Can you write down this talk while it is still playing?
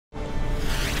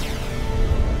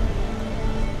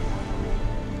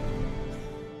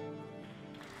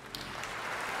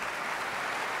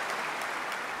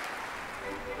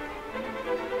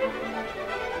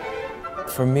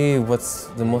For me, what's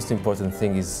the most important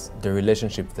thing is the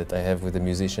relationship that I have with the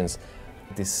musicians.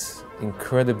 This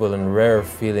incredible and rare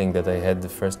feeling that I had the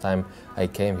first time I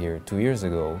came here 2 years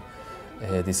ago.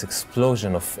 This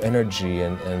explosion of energy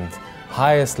and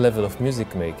highest level of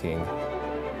music making.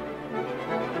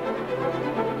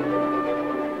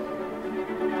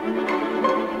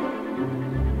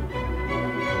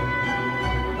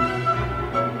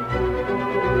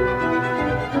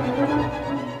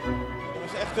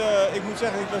 Ik moet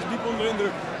zeggen, ik was diep onder de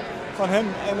indruk van hem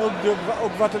en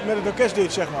ook wat het met het orkest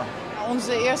deed, zeg maar.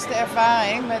 Onze eerste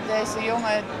ervaring met deze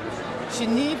jonge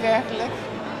genie werkelijk.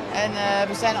 En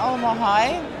we zijn allemaal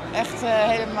high, echt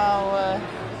helemaal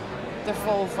er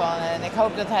vol van. En ik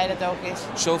hoop dat hij dat ook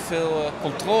is. Zoveel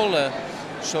controle,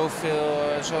 zo'n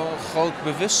groot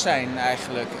bewustzijn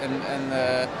eigenlijk.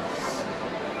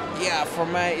 Ja, voor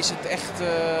mij is het echt...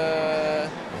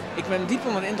 ik ben diep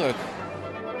onder de indruk.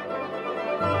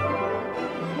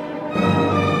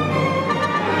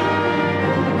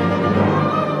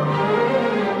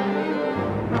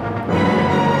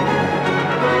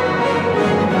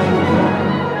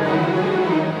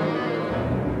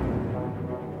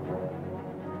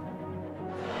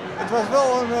 Het was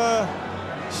wel een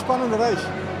spannende reis,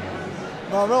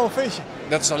 maar wel een feestje.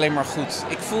 Dat is alleen maar goed.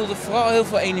 Ik voelde vooral heel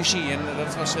veel energie en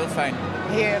dat was heel fijn.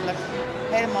 Heerlijk,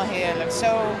 helemaal heerlijk.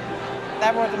 Zo,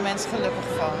 daar wordt een mens gelukkig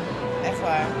van, echt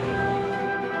waar.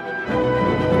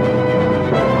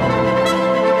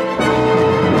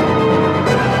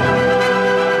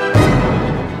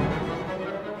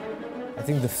 I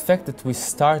think the fact that we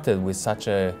started with such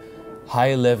a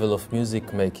high level of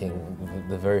music making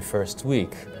the very first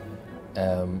week,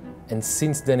 and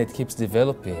since then it keeps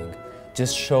developing,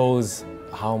 just shows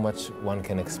how much one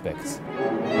can expect.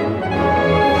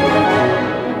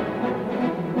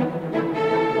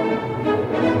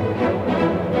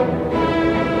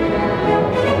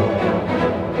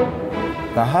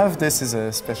 Lahav, this is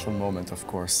a special moment, of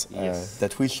course, Yes.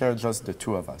 that we share just the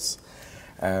two of us.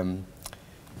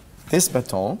 This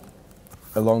baton,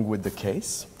 along with the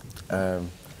case,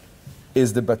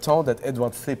 is the baton that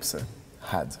Edward Flipse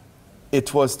had.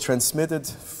 It was transmitted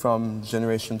from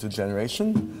generation to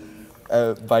generation.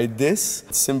 By this,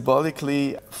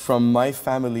 symbolically, from my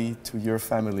family to your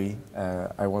family,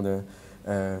 I want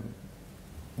to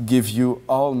give you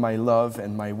all my love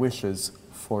and my wishes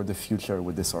for the future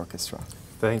with this orchestra.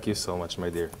 Thank you so much, my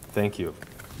dear. Thank you.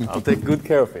 I'll take good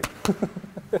care of it.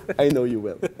 I know you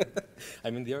will.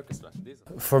 I'm in the orchestra.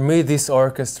 For me, this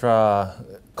orchestra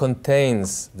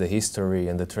contains the history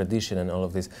and the tradition and all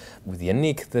of this. With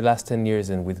Yannick the last 10 years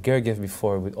and with Gergiev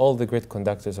before, with all the great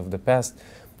conductors of the past,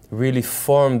 really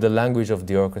formed the language of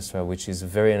the orchestra, which is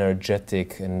very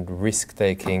energetic and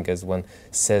risk-taking, as one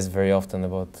says very often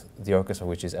about the orchestra,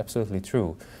 which is absolutely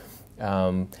true.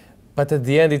 But at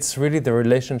the end, it's really the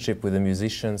relationship with the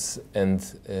musicians and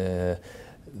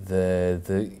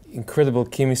the incredible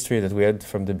chemistry that we had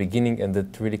from the beginning and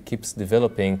that really keeps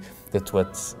developing. That's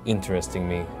what's interesting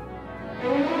me.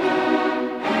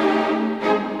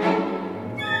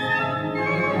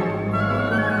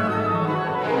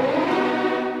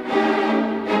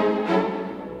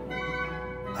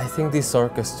 I think this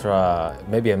orchestra,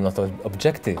 maybe I'm not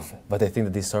objective, but I think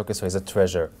that this orchestra is a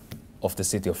treasure of the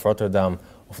city of Rotterdam,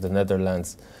 of the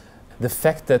Netherlands. The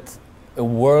fact that a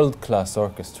world-class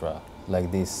orchestra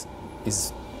like this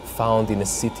is found in a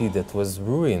city that was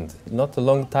ruined not a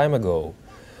long time ago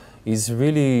is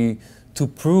really to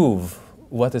prove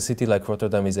what a city like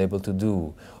Rotterdam is able to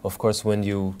do. Of course, when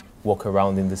you walk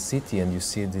around in the city and you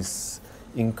see these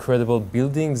incredible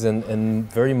buildings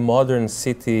and very modern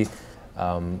city,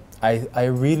 I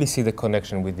really see the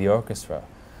connection with the orchestra.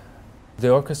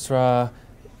 The orchestra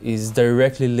is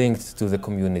directly linked to the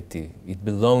community. It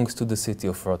belongs to the city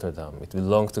of Rotterdam. It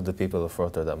belongs to the people of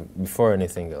Rotterdam before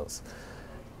anything else.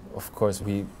 Of course,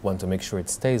 we want to make sure it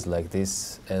stays like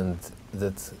this and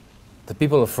that the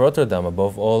people of Rotterdam,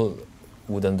 above all,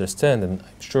 would understand, and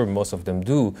I'm sure most of them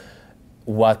do,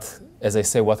 what, as I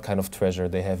say, what kind of treasure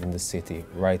they have in the city,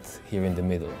 right here in the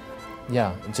middle.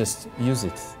 Yeah, just use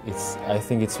it. I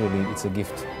think it's a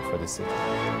gift for the city.